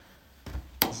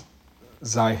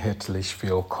Sei herzlich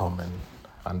willkommen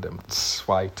an dem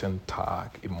zweiten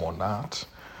Tag im Monat.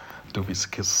 Du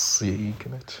bist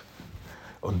gesegnet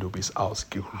und du bist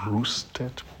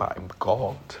ausgerüstet beim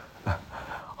Gott,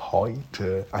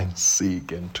 heute ein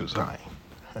Segen zu sein.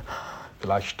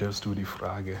 Vielleicht stellst du die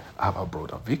Frage, aber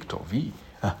Bruder Victor, wie?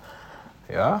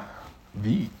 Ja,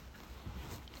 wie?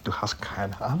 Du hast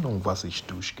keine Ahnung, was ich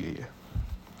durchgehe.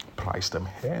 Preis dem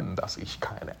Herrn, dass ich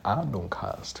keine Ahnung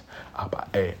hast, aber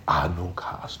er Ahnung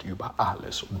hast über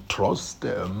alles. Und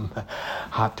trotzdem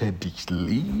hat er dich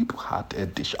lieb, hat er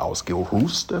dich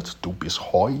ausgerüstet. Du bist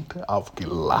heute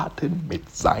aufgeladen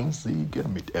mit seinem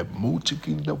Segen, mit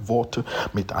ermutigenden Worten,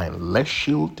 mit einem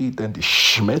Lächeln, die denn die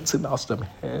Schmerzen aus dem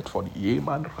Herz von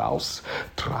jemandem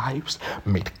raustreibst,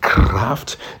 mit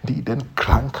Kraft, die den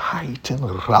Krankheiten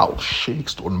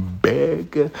rausschickst und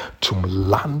Berge zum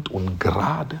Land und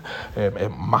gerade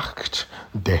macht.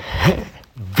 Der Herr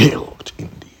wirkt in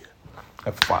dir.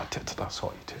 Er wartet das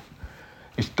heute.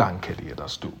 Ich danke dir,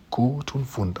 dass du gut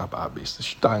und wunderbar bist.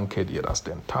 Ich danke dir, dass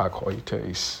der Tag heute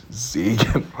ist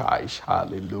segenreich.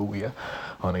 Halleluja.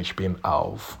 Und ich bin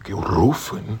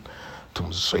aufgerufen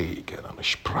zum Segen. Und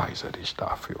ich preise dich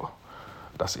dafür,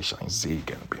 dass ich ein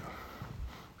Segen bin.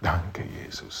 Danke,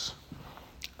 Jesus.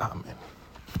 Amen.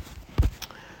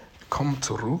 Komm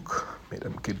zurück mit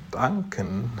dem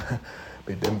Gedanken,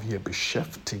 mit dem wir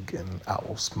beschäftigen,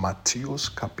 aus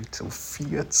Matthäus Kapitel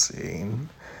 14,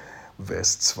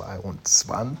 Vers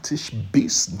 22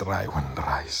 bis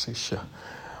 33.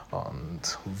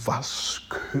 Und was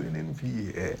können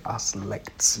wir als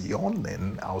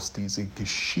Lektionen aus dieser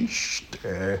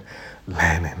Geschichte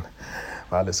lernen?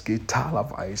 Weil es geht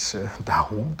teilweise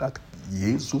darum, dass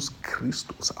Jesus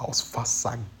Christus aus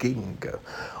Wasser ging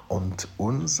und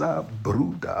unser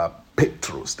Bruder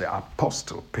Petrus, der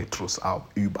Apostel Petrus, auch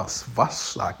übers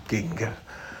Wasser ging.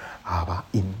 Aber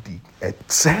in die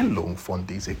Erzählung von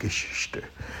dieser Geschichte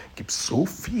gibt es so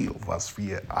viel, was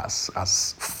wir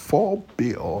als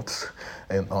Vorbild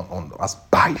und als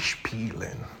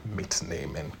Beispiele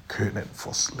mitnehmen können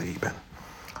fürs Leben.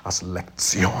 Als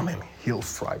Lektionen,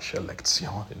 hilfreiche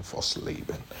Lektionen fürs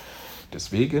Leben.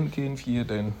 Deswegen gehen wir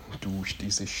dann durch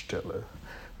diese Stelle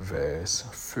Vers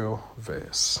für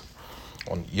Vers.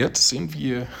 Und jetzt sind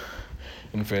wir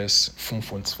in Vers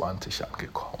 25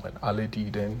 angekommen. Alle,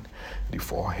 die denn die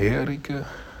vorherige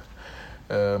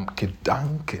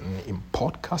Gedanken im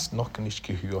Podcast noch nicht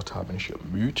gehört haben, ich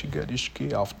ermutige dich,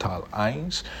 geh auf Teil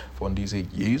 1 von dieser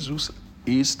Jesus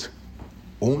ist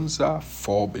unser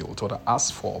Vorbild oder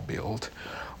als Vorbild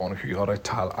und höre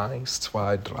Teil 1,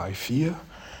 2, 3, 4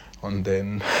 und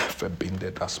dann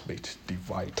verbinde das mit den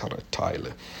weiteren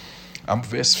Teilen. Am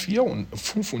Vers 4 und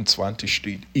 25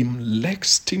 steht, im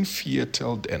letzten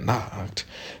Viertel der Nacht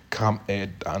kam er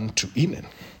dann zu ihnen.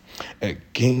 Er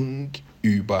ging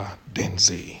über den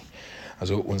See.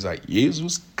 Also unser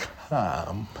Jesus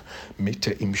kam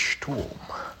mitten im Sturm.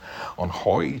 Und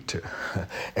heute,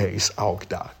 er ist auch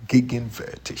da,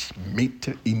 gegenwärtig,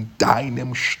 mitten in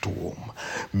deinem Sturm,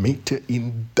 mitten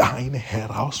in deiner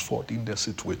herausfordernden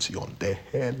Situation. Der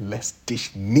Herr lässt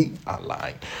dich nie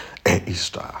allein. Er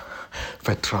ist da.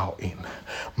 Vertrau ihn.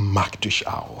 Mach dich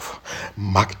auf.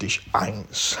 Mach dich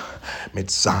eins mit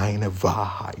seinen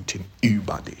Wahrheiten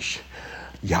über dich.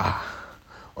 Ja,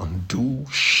 und du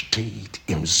stehst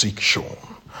im Sieg schon.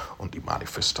 Und die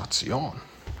Manifestation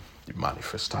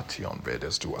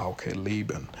werdest du auch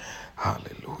erleben.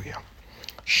 Halleluja.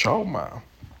 Schau mal,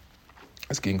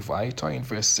 es ging weiter in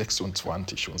Vers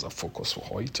 26, unser Fokus für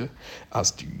heute.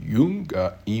 Als die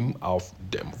Jünger ihm auf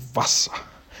dem Wasser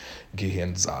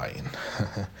gehen sahen,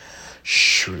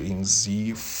 schrien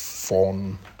sie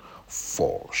von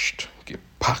Furcht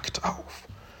gepackt auf.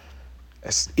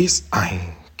 Es ist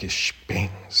ein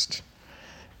Gespenst.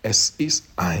 Es ist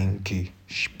ein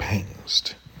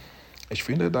Gespenst. Ich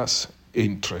finde das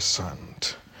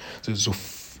interessant.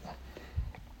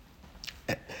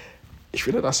 Ich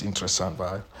finde das interessant,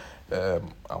 weil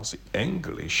aus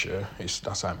Englisch ist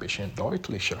das ein bisschen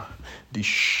deutlicher. Die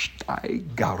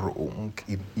Steigerung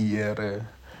in ihre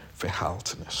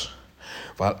Verhältnis.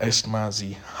 Weil erstmal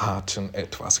sie hatten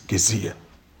etwas gesehen.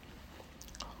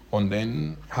 Und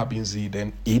dann haben sie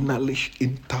dann innerlich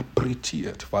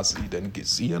interpretiert, was sie denn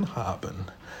gesehen haben.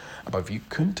 Aber wie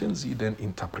könnten sie denn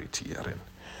interpretieren?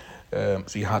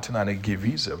 Sie hatten eine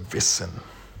gewisse Wissen,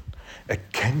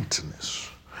 Erkenntnis.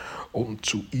 Und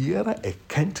zu ihrer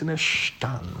Erkenntnis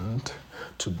stand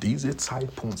zu diesem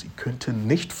Zeitpunkt, sie könnten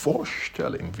nicht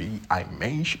vorstellen, wie ein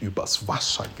Mensch übers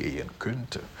Wasser gehen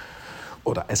könnte.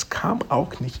 Oder es kam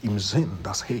auch nicht im Sinn,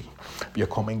 dass, hey, wir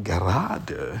kommen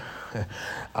gerade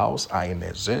aus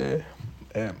einer sehr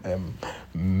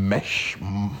mächtige,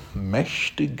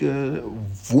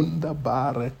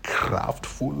 wunderbare,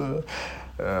 kraftvolle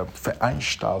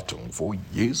Veranstaltung, wo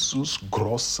Jesus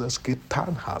Großes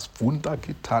getan hat, Wunder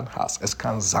getan hat. Es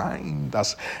kann sein,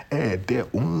 dass er,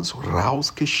 der uns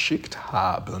rausgeschickt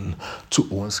haben, zu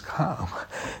uns kam.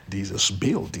 Dieses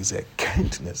Bild, diese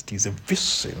Erkenntnis, diese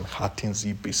Wissen hatten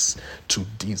sie bis zu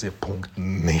diesem Punkt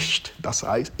nicht. Das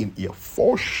heißt, in ihrer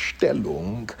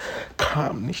Vorstellung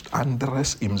kam nicht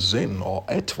anderes im Sinn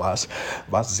oder etwas,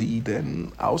 was sie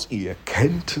denn aus ihrer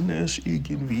Kenntnis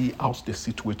irgendwie aus der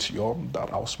Situation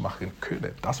daraus machen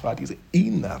können. Das war diese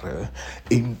innere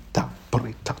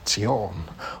Interpretation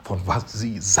von was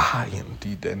sie sahen,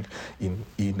 die denn in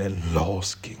ihnen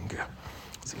losging.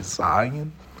 Sie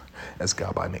sahen, es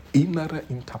gab eine innere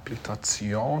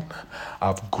Interpretation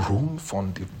aufgrund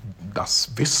von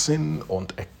das Wissen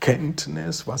und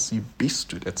Erkenntnis, was sie bis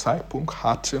zu dem Zeitpunkt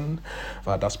hatten,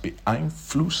 war das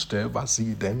beeinflusste, was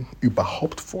sie denn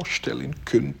überhaupt vorstellen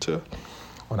könnte.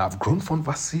 Und aufgrund von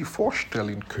was sie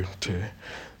vorstellen könnte,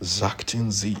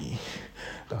 sagten sie,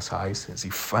 das heißt,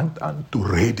 sie fängt an zu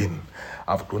reden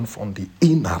aufgrund von der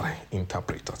inneren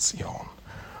Interpretation.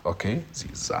 Okay,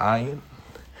 sie sahen,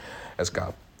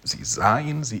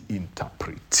 sie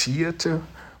interpretierte,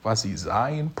 was sie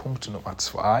sahen, Punkt Nummer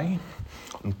 2.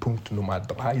 Und Punkt Nummer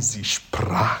 3, sie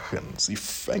sprachen, sie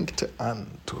fängte an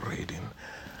zu reden.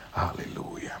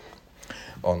 Halleluja.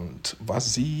 Und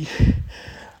was sie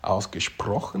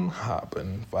ausgesprochen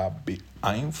haben, war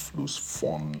beeinflusst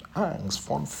von Angst,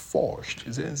 von Furcht.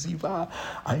 Sie war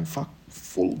einfach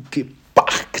voll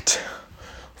gepackt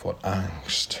von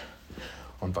Angst.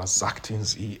 Und was sagten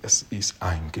sie? Es ist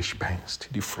ein Gespenst.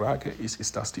 Die Frage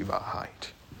ist das die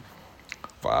Wahrheit?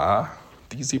 War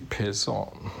diese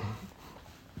Person,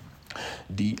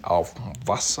 die auf dem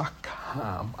Wasser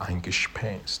kam, ein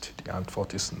Gespenst? Die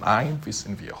Antwort ist nein,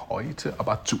 wissen wir heute,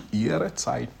 aber zu ihrem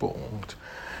Zeitpunkt,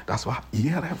 das war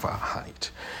ihre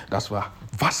Wahrheit. Das war,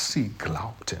 was sie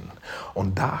glaubten.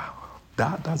 Und da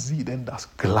sie denn das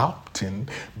glaubten,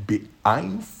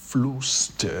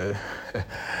 beeinflusste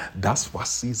das,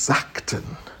 was sie sagten.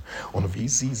 Und wie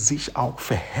sie sich auch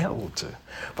verhält,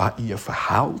 war ihr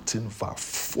Verhalten war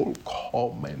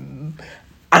vollkommen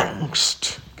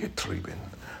angstgetrieben,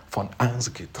 von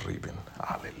Angst getrieben.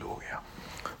 Halleluja.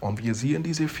 Und wir sehen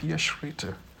diese 4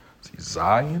 Schritte. Sie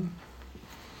sahen,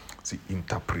 sie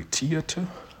interpretierte,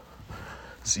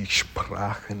 sie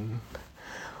sprachen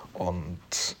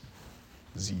und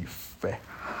sie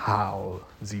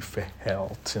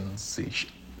verhielten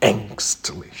sich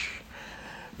ängstlich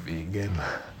wegen,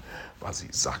 was sie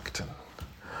sagten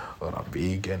oder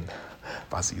wegen,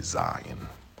 was sie sahen.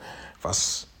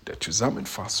 Was der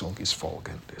Zusammenfassung ist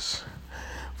folgendes.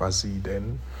 Was sie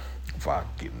denn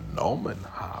wahrgenommen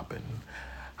haben,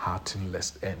 hatten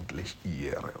letztendlich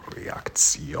ihre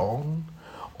Reaktion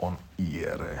und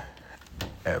ihre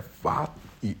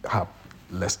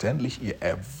letztendlich ihre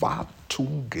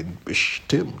Erwartungen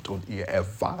bestimmt und ihre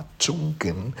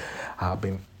Erwartungen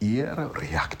haben ihre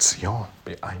Reaktion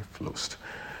beeinflusst.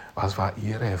 Was war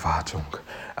ihre Erwartung?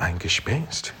 Ein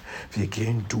Gespenst. Wir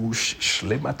gehen durch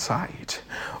schlimme Zeit.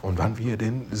 Und wenn wir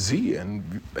denn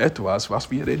sehen, etwas,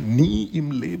 was wir denn nie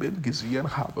im Leben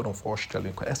gesehen haben und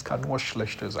vorstellen können, es kann nur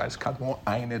schlechter sein, es kann nur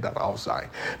eine daraus sein.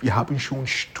 Wir haben schon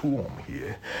Sturm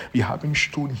hier. Wir haben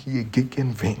schon hier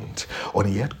Gegenwind.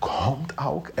 Und jetzt kommt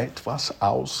auch etwas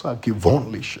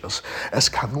Außergewöhnliches.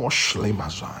 Es kann nur schlimmer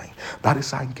sein. Das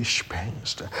ist ein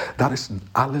Gespenst. Das ist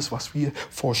alles, was wir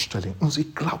vorstellen. Und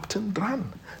sie glaubten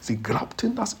dran. Sie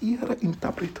glaubten, dass ihre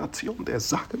Interpretation der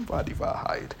Sachen war die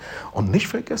Wahrheit. Und nicht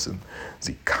vergessen,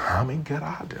 sie kamen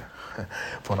gerade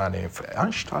von einer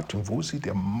Veranstaltung, wo sie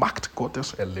die Macht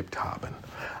Gottes erlebt haben.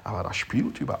 Aber das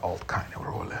spielt überhaupt keine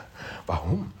Rolle.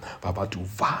 Warum? Weil du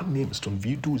wahrnimmst und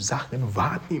wie du Sachen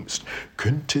wahrnimmst,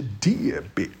 könnte dir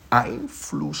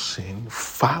beeinflussen,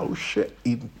 falsche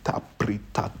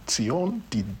Interpretation,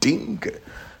 die Dinge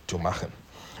zu machen.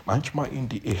 Manchmal in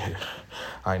die Ehe.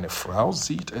 Eine Frau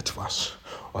sieht etwas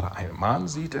oder ein Mann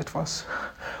sieht etwas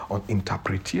und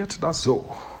interpretiert das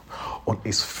so und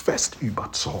ist fest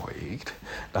überzeugt,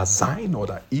 dass seine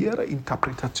oder ihre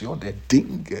Interpretation der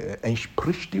Dinge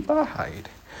entspricht die Wahrheit.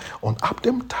 Und ab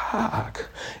dem Tag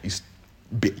ist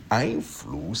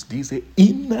beeinflusst diese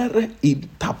innere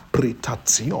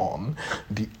Interpretation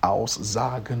die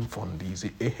Aussagen von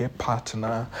diesem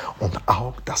Ehepartner und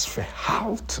auch das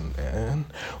Verhalten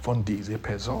von dieser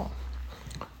Person.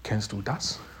 Kennst du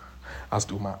das?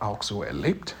 Hast du mal auch so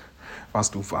erlebt, was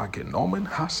du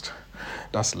wahrgenommen hast,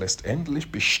 dass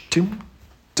letztendlich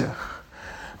bestimmte,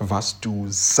 was du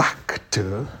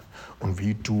sagte und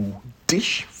wie du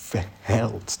dich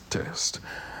verhältst,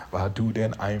 weil du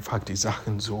denn einfach die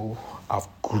Sachen so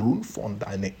aufgrund von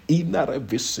deinem inneren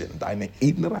Wissen, deiner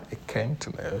inneren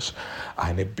Erkenntnis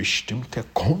eine bestimmte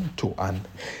Konto an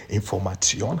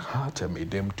Information hatte,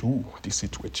 mit dem du die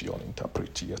Situation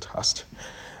interpretiert hast.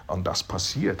 Und das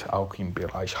passiert auch im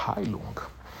Bereich Heilung.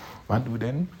 Wenn du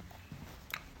denn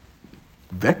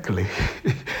wirklich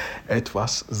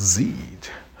etwas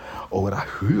siehst oder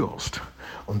hörst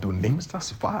und du nimmst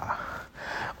das wahr,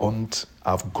 und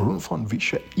aufgrund von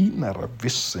welcher inneren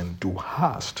Wissen du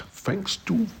hast, fängst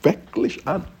du wirklich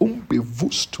an,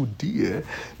 unbewusst zu dir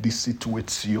die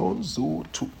Situation so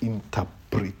zu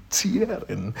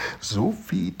interpretieren, so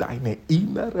wie deine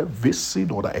innere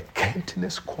Wissen oder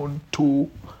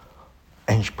Erkenntniskonto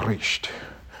entspricht.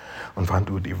 Und wenn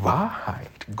du die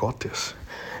Wahrheit Gottes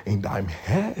in deinem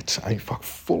Herz einfach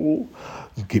voll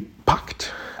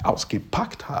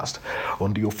ausgepackt hast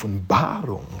und die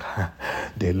Offenbarung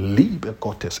der Liebe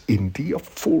Gottes in dir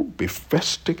voll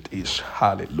befestigt ist,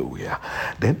 Halleluja,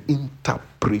 dann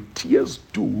interpretierst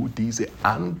du diesen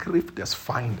Angriff des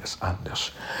Feindes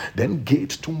anders. Dann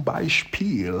geht zum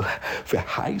Beispiel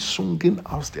Verheißungen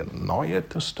aus dem Neuen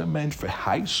Testament,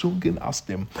 Verheißungen aus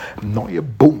dem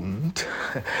Neuen Bund,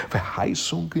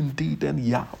 Verheißungen, die denn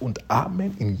Ja und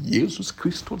Amen in Jesus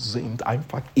Christus sind,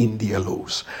 einfach in dir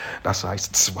los. Das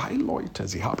heißt, zwei Leute,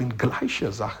 sie haben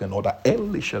gleiche Sachen oder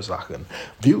ähnliche Sachen.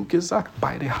 Wie gesagt,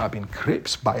 beide haben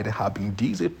Krebs, beide haben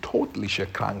diese tödliche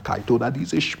Krankheit oder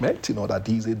diese Schmerzen oder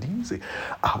diese.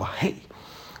 Aber hey,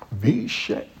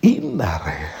 welche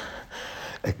innere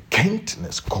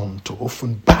Erkenntniskonto,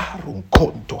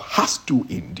 Offenbarungskonto hast du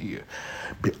in dir,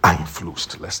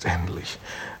 beeinflusst letztendlich,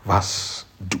 was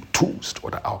du tust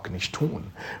oder auch nicht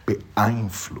tun,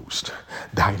 beeinflusst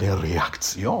deine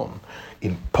Reaktion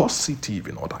in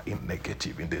positiven oder in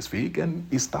negativen. Deswegen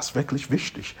ist das wirklich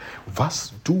wichtig.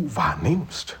 Was du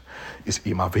wahrnimmst, ist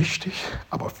immer wichtig,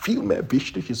 aber viel mehr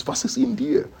wichtig ist, was ist in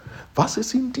dir? Was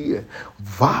ist in dir?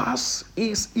 Was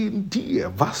ist in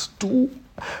dir?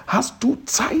 Hast du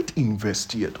Zeit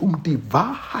investiert, um die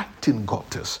Wahrheiten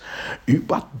Gottes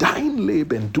über dein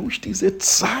Leben durch diese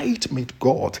Zeit mit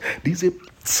Gott, diese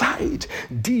Zeit,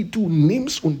 die du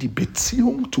nimmst, um die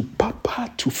Beziehung zu Papa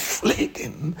zu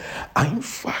pflegen,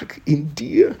 einfach in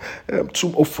dir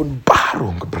zur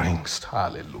Offenbarung bringst.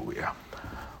 Halleluja.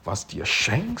 Was dir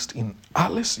schenkst in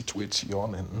alle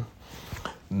Situationen,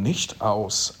 nicht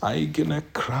aus eigener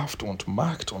Kraft und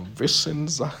Macht und Wissen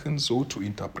Sachen so zu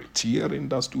interpretieren,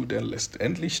 dass du dann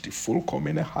letztendlich die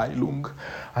vollkommene Heilung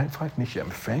einfach nicht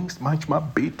empfängst. Manchmal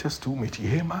betest du mit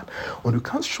jemandem und du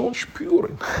kannst schon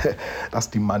spüren,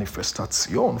 dass die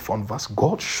Manifestation von was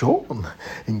Gott schon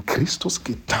in Christus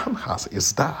getan hat,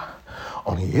 ist da.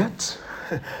 Und jetzt,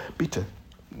 bitte,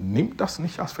 nimm das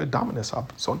nicht als Verdammnis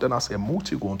ab, sondern als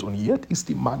Ermutigung. Und jetzt ist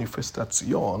die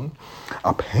Manifestation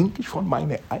abhängig von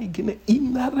meiner eigenen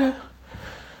inneren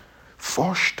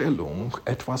Vorstellung,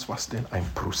 etwas, was denn ein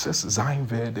Prozess sein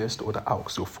wird oder auch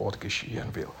sofort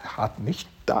geschehen will. Hat nicht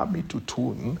damit zu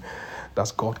tun,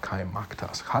 dass Gott keine Macht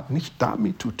hat. Hat nicht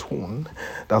damit zu tun,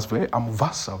 dass wer am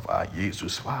Wasser war,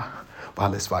 Jesus war.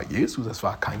 Weil es war Jesus, es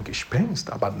war kein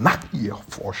Gespenst, aber nach ihrer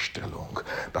Vorstellung,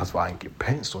 das war ein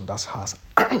Gespenst und das hat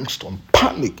Angst und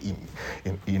Panik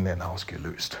in ihnen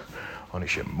ausgelöst. Und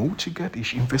ich ermutige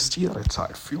dich, investiere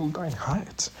Zeit, füll dein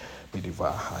Herz mit der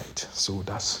Wahrheit,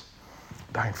 sodass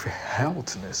dein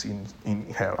Verhältnis in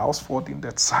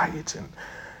herausfordernden Zeiten,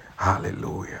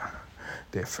 Halleluja,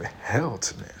 der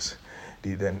Verhältnis,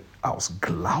 die denn aus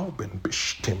Glauben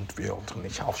bestimmt wird und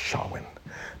nicht aus Schauen.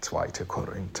 2.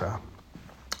 Korinther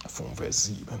 5, Vers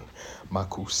 7.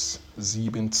 Markus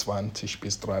 27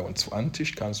 bis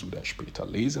 23 kannst du dann später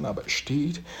lesen, aber es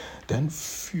steht, denn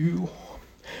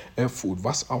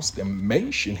was aus dem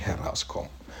Menschen herauskommt,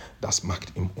 das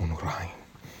macht ihn unrein.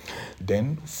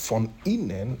 Denn von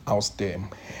innen, aus dem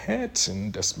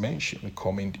Herzen des Menschen,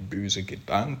 kommen die bösen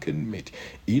Gedanken, mit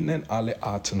ihnen alle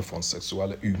Arten von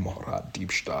sexueller Unmoral,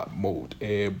 Diebstahl, Mord,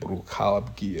 Ehebruch,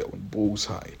 Habgier und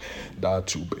Bosheit.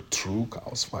 Dazu Betrug,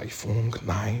 Ausweichung,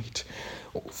 Neid,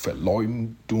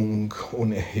 Verleumdung,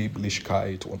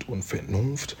 Unerheblichkeit und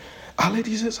Unvernunft. Alle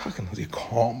diese Sachen, sie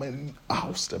kommen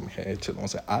aus dem Herzen.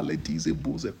 Also alle diese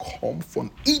Buße kommen von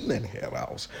innen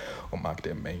heraus und macht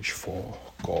der Mensch vor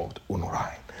Gott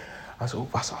unrein. Also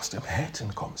was aus dem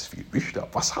Herzen kommt, ist viel wichtiger.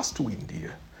 Was hast du in dir?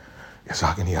 Wir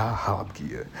sagen, ja,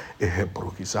 Habgier,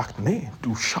 Ehebruch. Ich sage, nee,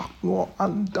 du schaust nur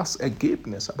an das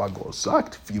Ergebnis. Aber Gott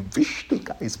sagt, viel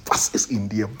wichtiger ist, was ist in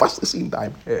dir, was ist in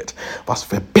deinem Herz, was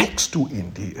verbergst du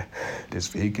in dir.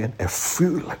 Deswegen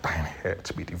erfülle dein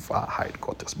Herz mit der Wahrheit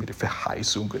Gottes, mit den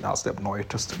Verheißungen aus dem Neuen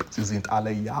Testament. Sie sind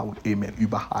alle Ja und Amen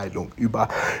über Heilung, über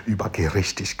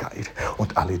Gerechtigkeit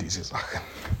und alle diese Sachen.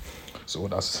 So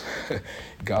dass,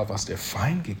 egal was der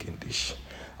Feind gegen dich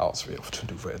auswirft,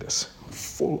 du werdest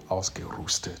voll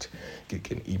ausgerüstet,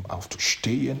 gegen ihn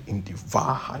aufzustehen, in die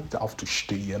Wahrheit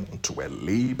aufzustehen und zu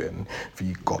erleben,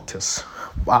 wie Gottes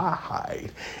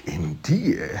Wahrheit in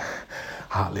dir,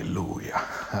 Halleluja,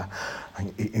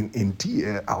 in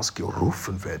dir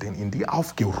ausgerufen werden, in dir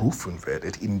aufgerufen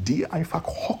wird, in dir einfach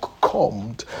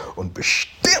hochkommt und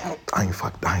bestimmt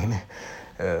einfach deine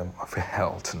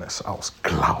Verhältnis aus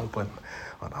Glauben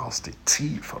und aus der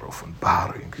tiefen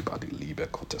Offenbarung über die Liebe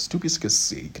Gottes. Du bist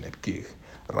gesegnet. Geh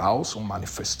raus und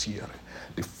manifestiere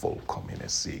die vollkommene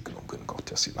Segnungen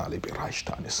Gottes in alle Bereiche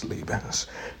deines Lebens.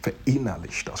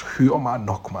 Verinnerlich das. Hör mal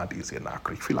nochmal diese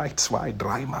Nachricht. Vielleicht 2-,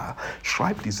 3-mal.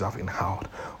 Schreib die Sache in Haut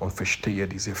und verstehe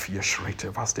diese 4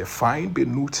 Schritte, was der Feind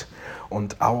benutzt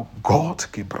und auch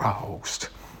Gott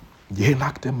gebraucht. Je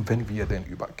nachdem, wenn wir den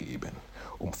übergeben,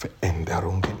 um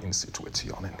Veränderungen in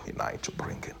Situationen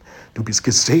hineinzubringen. Du bist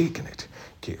gesegnet.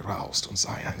 Geh raus und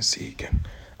sei ein Segen.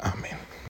 Amen.